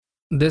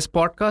This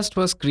podcast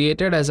was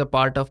created as a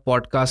part of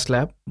Podcast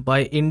Lab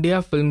by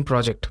India Film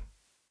Project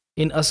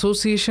in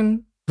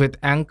association with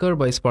Anchor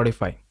by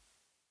Spotify.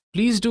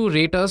 Please do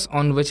rate us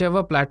on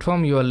whichever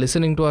platform you are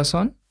listening to us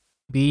on,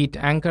 be it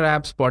Anchor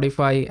app,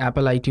 Spotify,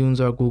 Apple iTunes,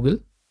 or Google.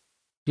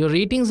 Your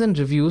ratings and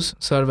reviews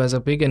serve as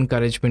a big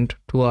encouragement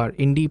to our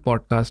indie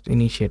podcast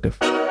initiative.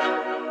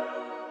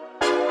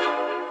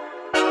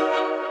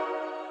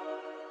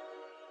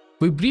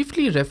 We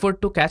briefly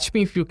referred to Catch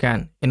Me If You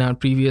Can in our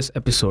previous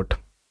episode.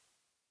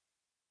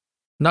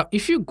 Now,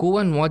 if you go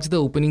and watch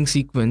the opening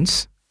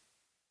sequence,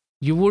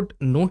 you would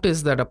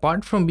notice that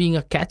apart from being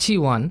a catchy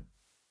one,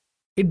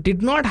 it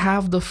did not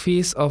have the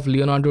face of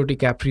Leonardo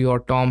DiCaprio or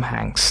Tom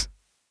Hanks,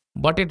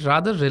 but it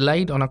rather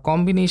relied on a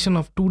combination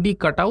of 2D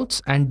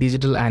cutouts and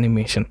digital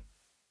animation.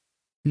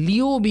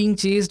 Leo being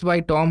chased by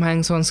Tom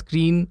Hanks on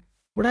screen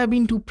would have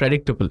been too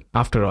predictable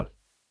after all.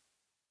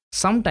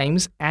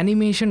 Sometimes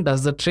animation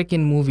does the trick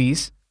in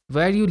movies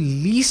where you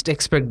least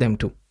expect them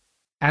to,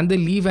 and they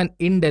leave an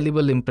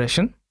indelible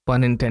impression,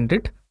 pun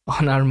intended,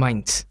 on our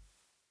minds.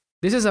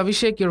 This is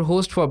Abhishek, your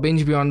host for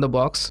Binge Beyond the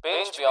Box.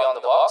 Binge Beyond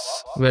the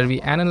Box, Where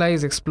we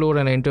analyze, explore,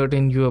 and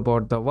entertain you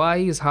about the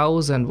whys,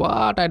 hows, and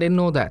what I didn't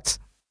know that's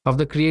of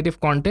the creative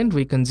content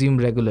we consume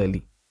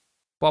regularly.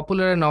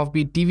 Popular and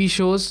offbeat TV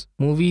shows,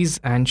 movies,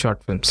 and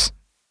short films.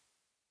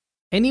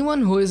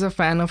 Anyone who is a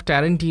fan of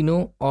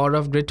Tarantino or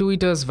of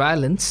gratuitous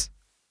violence,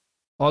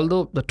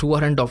 although the two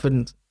aren't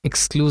often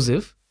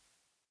exclusive,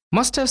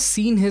 must have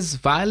seen his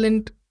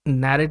violent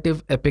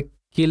narrative epic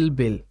Kill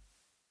Bill.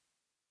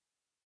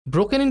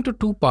 Broken into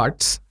two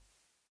parts,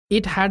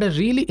 it had a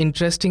really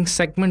interesting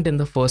segment in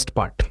the first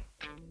part.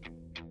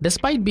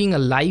 Despite being a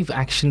live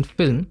action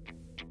film,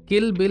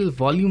 Kill Bill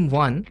Volume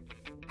 1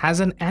 has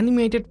an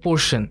animated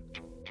portion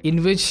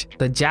in which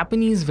the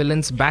Japanese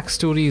villain's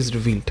backstory is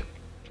revealed.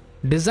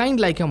 Designed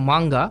like a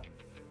manga,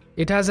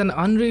 it has an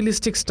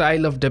unrealistic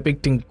style of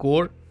depicting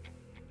gore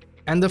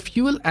and the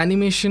fuel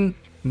animation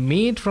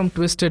made from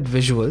twisted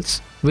visuals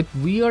with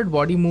weird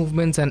body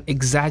movements and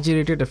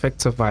exaggerated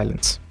effects of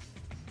violence.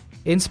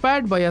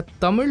 Inspired by a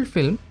Tamil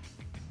film,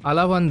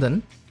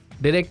 Alavandan,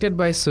 directed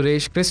by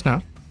Suresh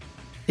Krishna,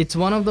 it's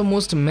one of the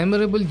most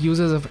memorable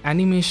uses of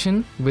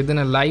animation within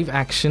a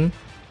live-action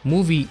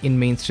movie in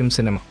mainstream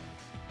cinema.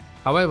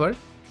 However,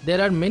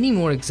 there are many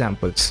more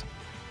examples,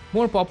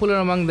 more popular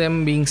among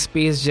them being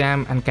Space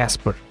Jam and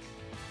Casper.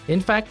 In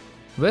fact,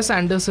 Wes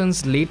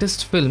Anderson's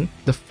latest film,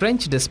 The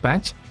French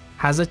Dispatch,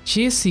 has a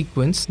chase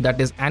sequence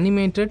that is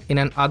animated in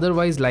an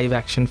otherwise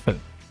live-action film.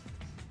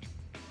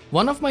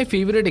 One of my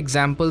favorite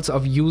examples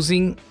of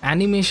using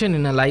animation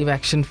in a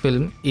live-action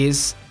film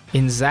is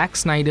in Zack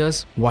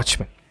Snyder's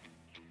Watchmen.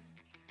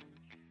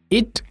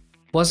 It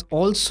was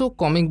also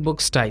comic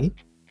book style,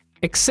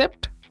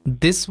 except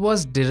this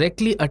was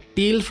directly a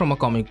tale from a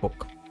comic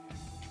book.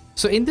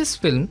 So in this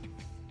film,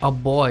 a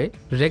boy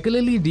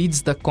regularly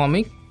reads the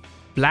comic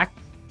Black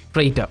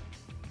Freighter.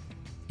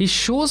 He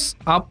shows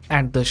up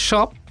at the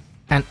shop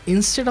and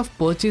instead of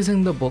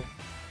purchasing the book,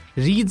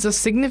 reads a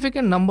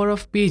significant number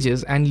of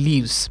pages and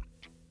leaves,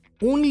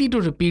 only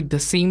to repeat the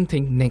same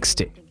thing next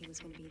day.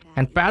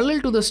 And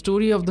parallel to the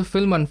story of the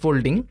film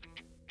unfolding,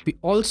 we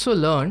also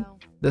learn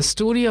the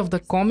story of the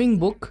comic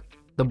book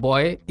the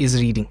boy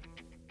is reading.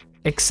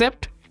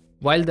 Except,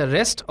 while the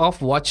rest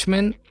of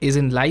Watchmen is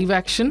in live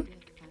action,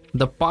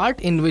 the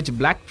part in which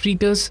Black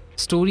Freighter's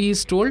story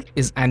is told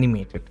is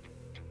animated.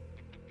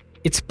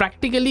 It's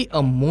practically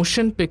a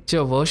motion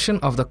picture version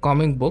of the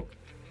comic book,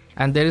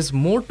 and there is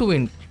more to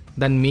it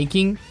than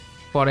making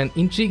for an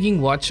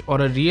intriguing watch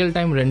or a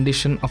real-time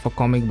rendition of a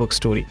comic book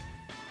story.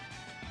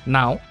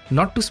 Now,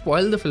 not to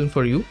spoil the film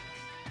for you,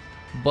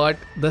 but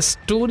the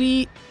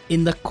story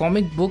in the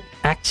comic book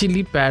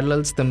actually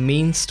parallels the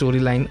main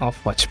storyline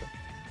of Watchmen.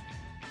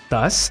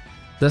 Thus,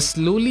 the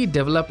slowly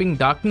developing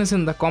darkness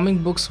in the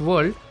comic book's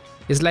world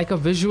is like a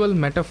visual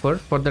metaphor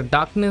for the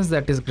darkness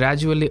that is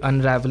gradually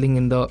unraveling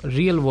in the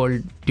real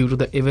world due to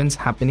the events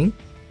happening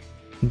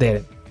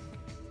there.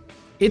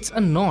 It's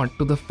a nod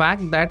to the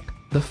fact that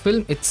the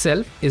film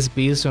itself is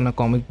based on a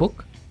comic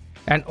book,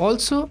 and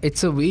also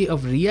it's a way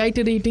of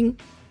reiterating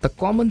the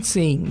common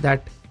saying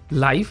that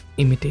life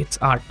imitates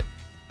art.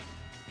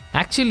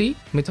 Actually,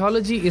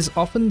 mythology is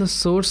often the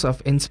source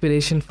of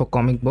inspiration for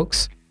comic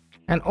books,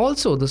 and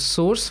also the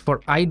source for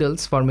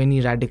idols for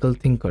many radical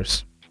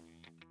thinkers.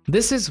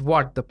 This is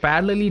what the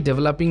parallelly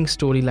developing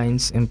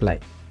storylines imply.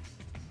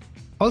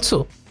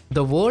 Also,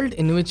 the world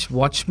in which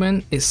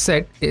Watchmen is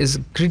set is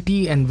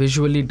gritty and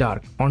visually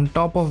dark, on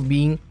top of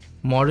being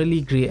morally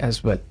grey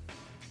as well.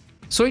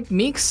 So it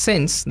makes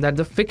sense that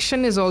the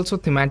fiction is also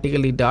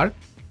thematically dark,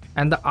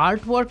 and the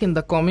artwork in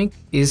the comic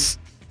is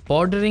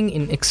bordering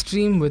in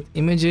extreme with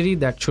imagery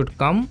that should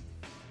come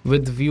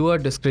with viewer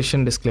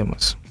discretion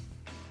disclaimers.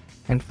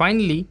 And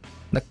finally,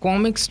 the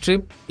comic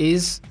strip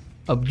is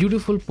a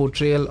beautiful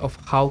portrayal of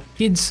how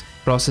kids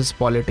process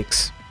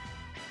politics.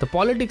 The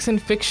politics in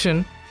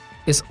fiction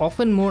is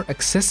often more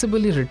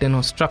accessibly written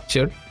or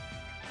structured,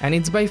 and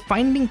it's by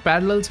finding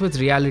parallels with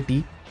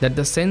reality that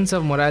the sense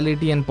of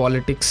morality and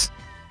politics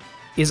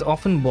is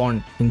often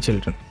born in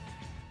children.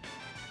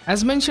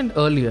 As mentioned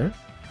earlier,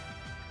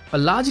 a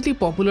largely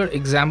popular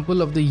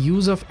example of the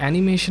use of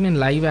animation in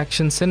live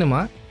action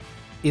cinema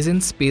is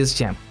in Space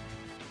Jam.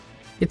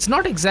 It's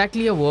not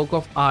exactly a work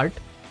of art,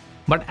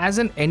 but as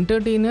an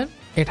entertainer,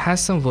 it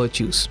has some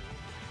virtues.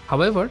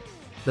 However,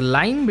 the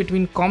line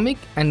between comic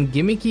and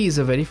gimmicky is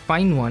a very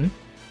fine one,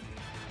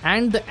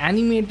 and the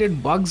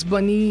animated Bugs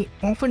Bunny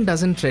often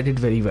doesn't tread it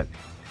very well.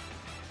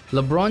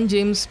 LeBron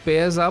James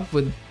pairs up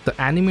with the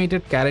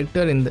animated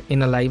character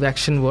in a live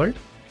action world.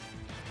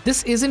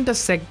 This isn't a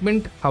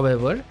segment,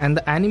 however, and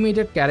the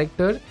animated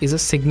character is a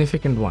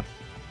significant one.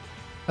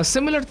 A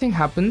similar thing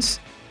happens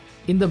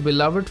in the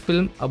beloved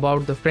film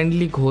about the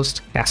friendly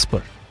ghost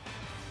Casper.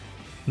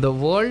 The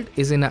world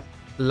is in a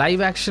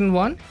live action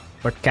one,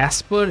 but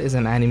Casper is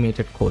an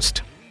animated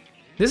ghost.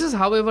 This is,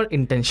 however,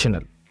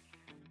 intentional.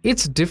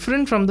 It's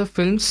different from the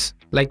films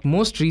like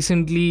most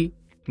recently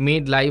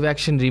made live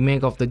action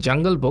remake of The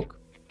Jungle Book,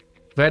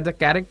 where the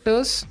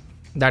characters,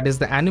 that is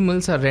the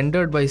animals, are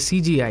rendered by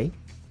CGI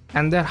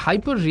and their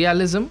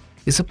hyper-realism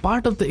is a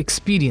part of the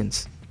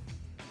experience,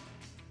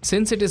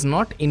 since it is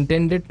not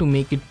intended to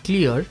make it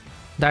clear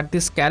that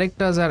these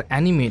characters are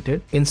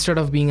animated instead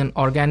of being an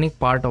organic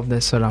part of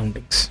their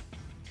surroundings.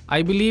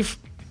 I believe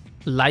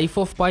Life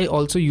of Pi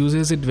also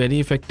uses it very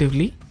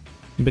effectively,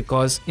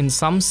 because in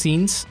some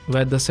scenes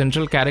where the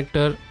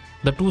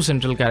two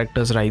central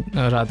characters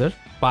rather,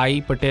 Pi,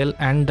 Patel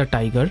and the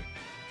tiger,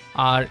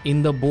 are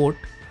in the boat,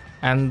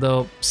 and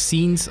the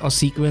scenes or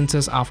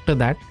sequences after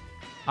that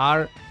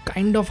are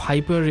kind of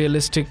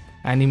hyper-realistic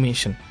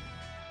animation,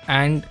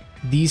 and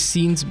these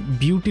scenes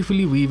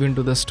beautifully weave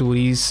into the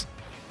story's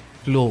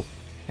flow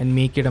and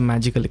make it a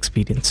magical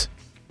experience.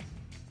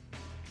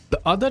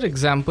 The other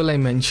example I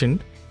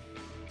mentioned,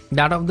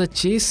 that of the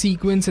chase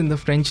sequence in the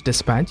French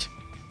Dispatch,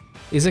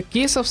 is a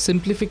case of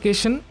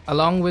simplification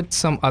along with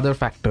some other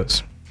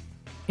factors.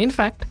 In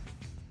fact,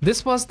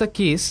 this was the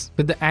case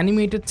with the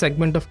animated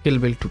segment of Kill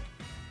Bill 2.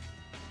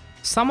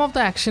 Some of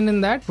the action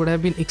in that would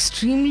have been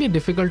extremely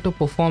difficult to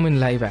perform in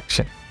live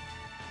action.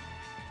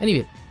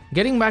 Anyway,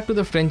 getting back to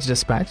the French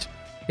Dispatch,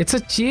 it's a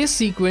chase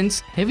sequence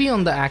heavy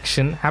on the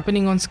action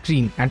happening on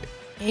screen at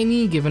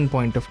any given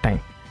point of time.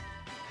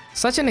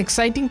 Such an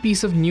exciting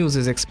piece of news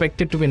is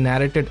expected to be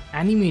narrated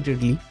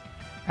animatedly,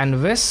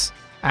 and Wes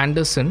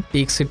Anderson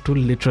takes it to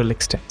literal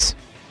extents.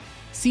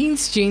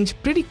 Scenes change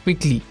pretty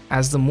quickly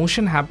as the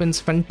motion happens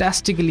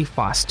fantastically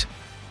fast,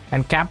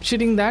 and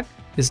capturing that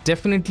is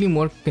definitely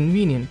more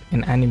convenient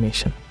in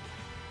animation.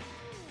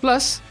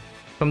 Plus,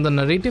 from the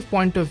narrative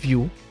point of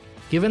view,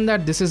 given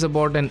that this is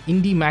about an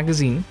indie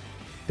magazine,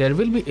 there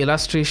will be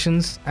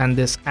illustrations, and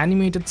this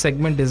animated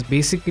segment is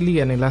basically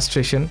an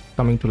illustration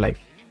coming to life.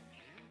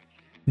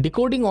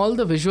 Decoding all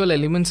the visual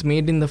elements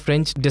made in the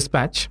French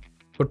Dispatch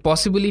could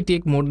possibly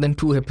take more than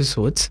 2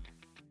 episodes,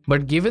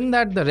 but given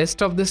that the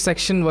rest of this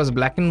section was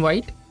black and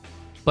white,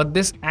 but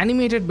this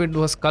animated bit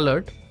was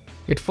colored,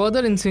 it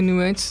further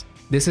insinuates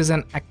this is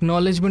an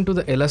acknowledgement to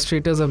the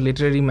illustrators of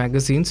literary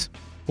magazines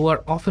who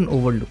are often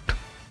overlooked.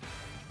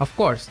 Of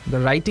course, the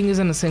writing is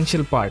an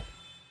essential part,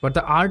 but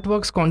the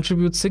artworks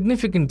contribute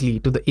significantly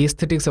to the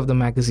aesthetics of the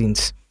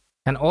magazines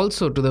and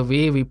also to the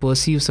way we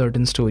perceive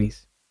certain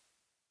stories.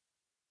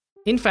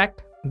 In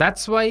fact,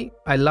 that's why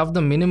I love the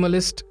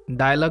minimalist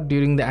dialogue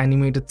during the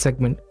animated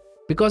segment,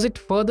 because it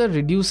further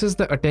reduces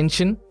the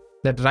attention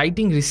that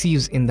writing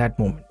receives in that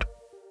moment.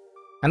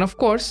 And of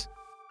course,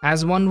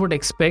 as one would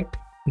expect,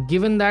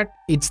 given that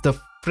it's the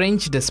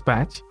French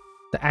Dispatch,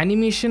 the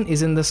animation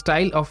is in the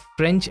style of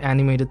French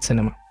animated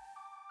cinema.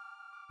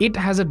 It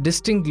has a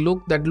distinct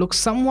look that looks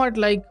somewhat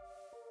like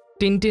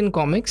Tintin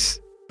comics,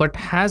 but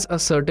has a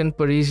certain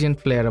Parisian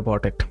flair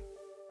about it.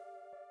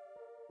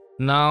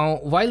 Now,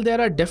 while there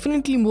are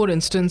definitely more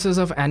instances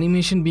of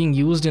animation being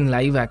used in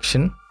live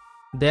action,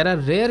 there are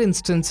rare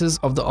instances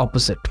of the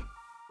opposite.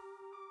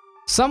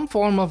 Some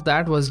form of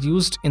that was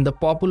used in the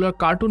popular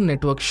Cartoon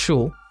Network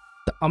show,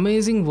 The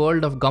Amazing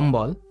World of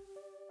Gumball,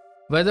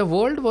 where the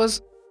world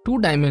was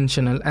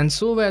two-dimensional and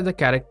so were the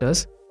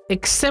characters,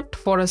 except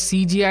for a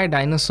CGI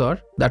dinosaur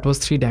that was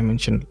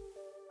three-dimensional.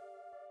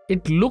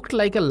 It looked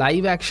like a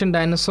live-action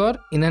dinosaur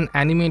in an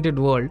animated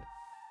world,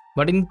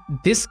 but in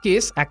this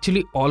case,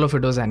 actually all of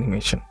it was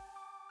animation.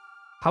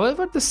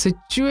 However, the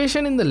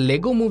situation in the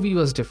Lego movie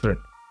was different.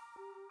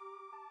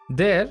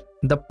 There,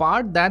 the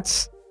part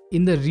that's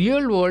in the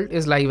real world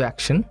is live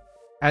action,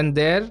 and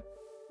there,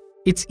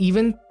 it's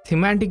even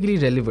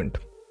thematically relevant.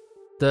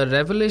 The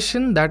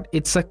revelation that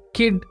it's a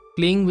kid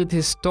playing with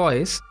his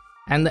toys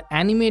and the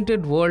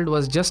animated world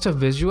was just a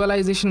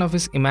visualization of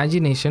his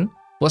imagination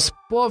was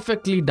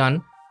perfectly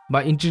done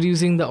by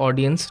introducing the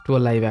audience to a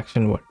live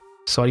action world.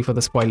 Sorry for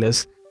the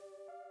spoilers.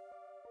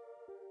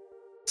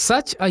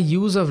 Such a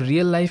use of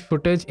real life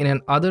footage in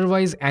an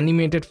otherwise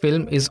animated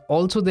film is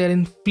also there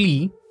in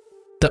Flea,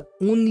 the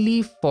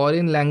only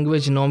foreign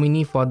language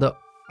nominee for the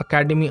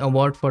Academy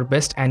Award for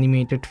Best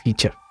Animated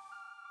Feature.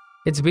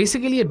 It's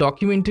basically a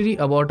documentary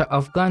about an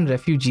Afghan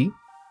refugee,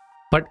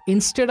 but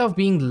instead of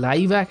being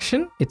live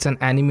action, it's an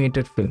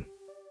animated film.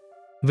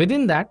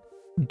 Within that,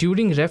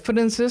 during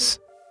references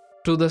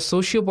to the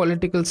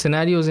socio-political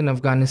scenarios in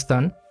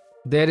Afghanistan,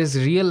 there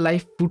is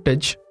real-life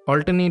footage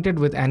alternated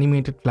with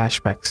animated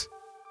flashbacks.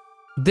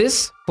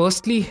 This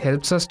firstly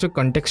helps us to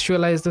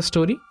contextualize the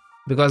story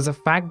because the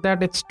fact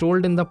that it's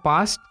told in the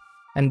past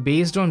and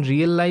based on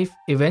real-life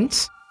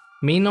events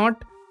may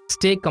not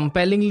stay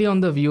compellingly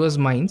on the viewer's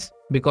minds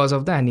because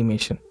of the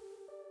animation.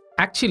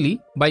 Actually,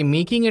 by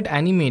making it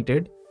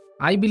animated,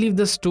 I believe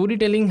the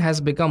storytelling has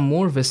become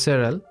more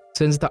visceral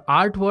since the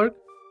artwork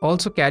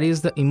also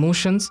carries the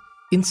emotions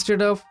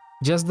instead of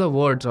just the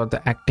words or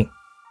the acting.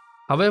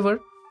 However,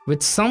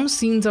 with some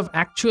scenes of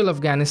actual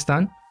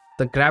Afghanistan,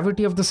 the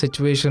gravity of the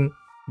situation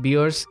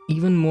bears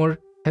even more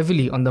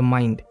heavily on the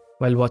mind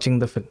while watching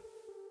the film.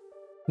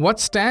 What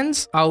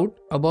stands out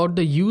about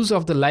the use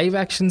of the live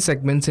action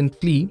segments in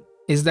Flea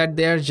is that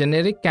they are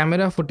generic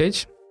camera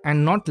footage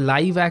and not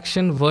live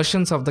action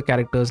versions of the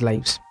characters'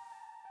 lives.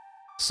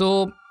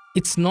 So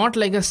it's not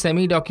like a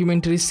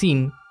semi-documentary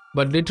scene,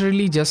 but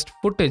literally just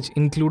footage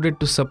included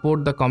to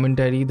support the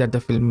commentary that the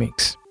film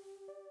makes.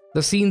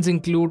 The scenes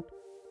include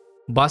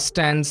bus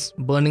stands,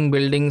 burning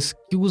buildings,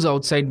 queues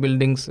outside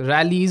buildings,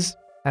 rallies,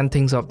 and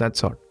things of that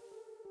sort.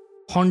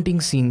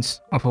 Haunting scenes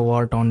of a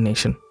war-torn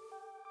nation.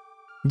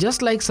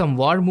 Just like some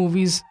war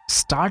movies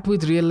start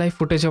with real-life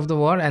footage of the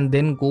war and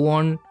then go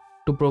on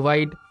to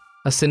provide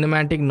a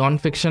cinematic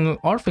non-fictional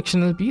or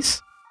fictional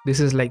piece, this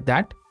is like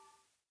that.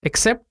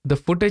 Except the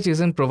footage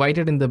isn't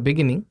provided in the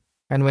beginning,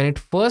 and when it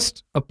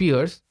first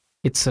appears,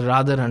 it's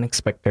rather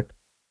unexpected.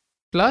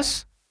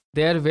 Plus,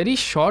 they are very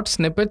short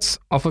snippets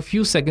of a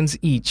few seconds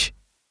each,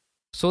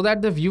 so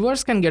that the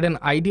viewers can get an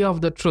idea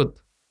of the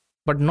truth,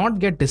 but not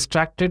get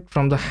distracted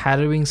from the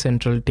harrowing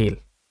central tale.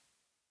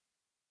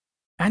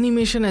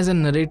 Animation as a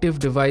narrative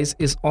device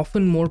is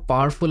often more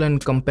powerful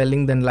and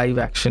compelling than live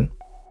action,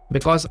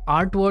 because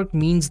artwork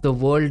means the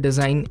world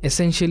design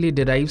essentially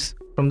derives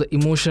from the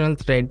emotional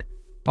thread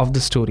of the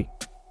story.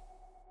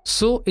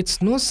 So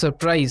it's no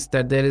surprise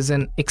that there is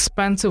an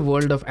expansive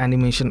world of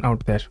animation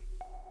out there.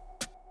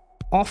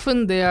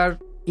 Often they are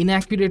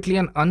inaccurately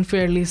and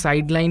unfairly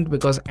sidelined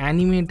because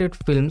animated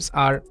films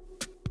are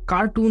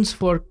cartoons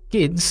for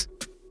kids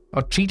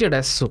or treated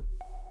as so.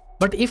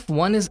 But if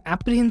one is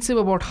apprehensive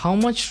about how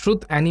much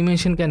truth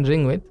animation can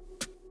ring with,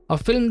 a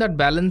film that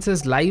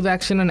balances live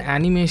action and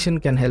animation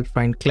can help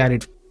find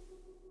clarity.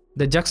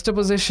 The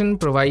juxtaposition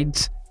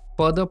provides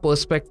further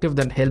perspective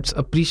that helps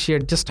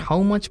appreciate just how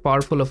much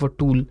powerful of a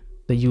tool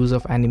the use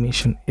of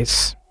animation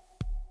is.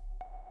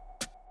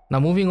 Now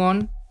moving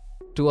on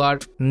to our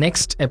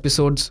next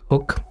episode's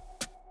hook.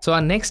 So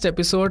our next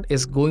episode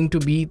is going to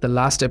be the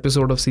last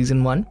episode of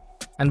season 1,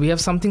 and we have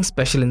something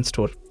special in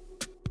store.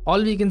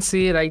 All we can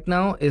say right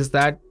now is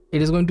that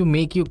it is going to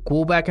make you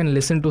go back and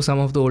listen to some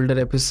of the older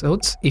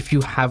episodes if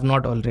you have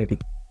not already.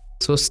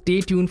 So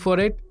stay tuned for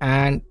it,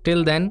 and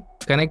till then,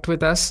 connect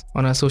with us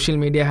on our social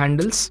media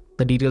handles.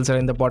 The details are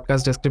in the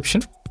podcast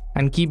description,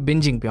 and keep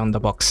binging Beyond the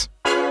Box.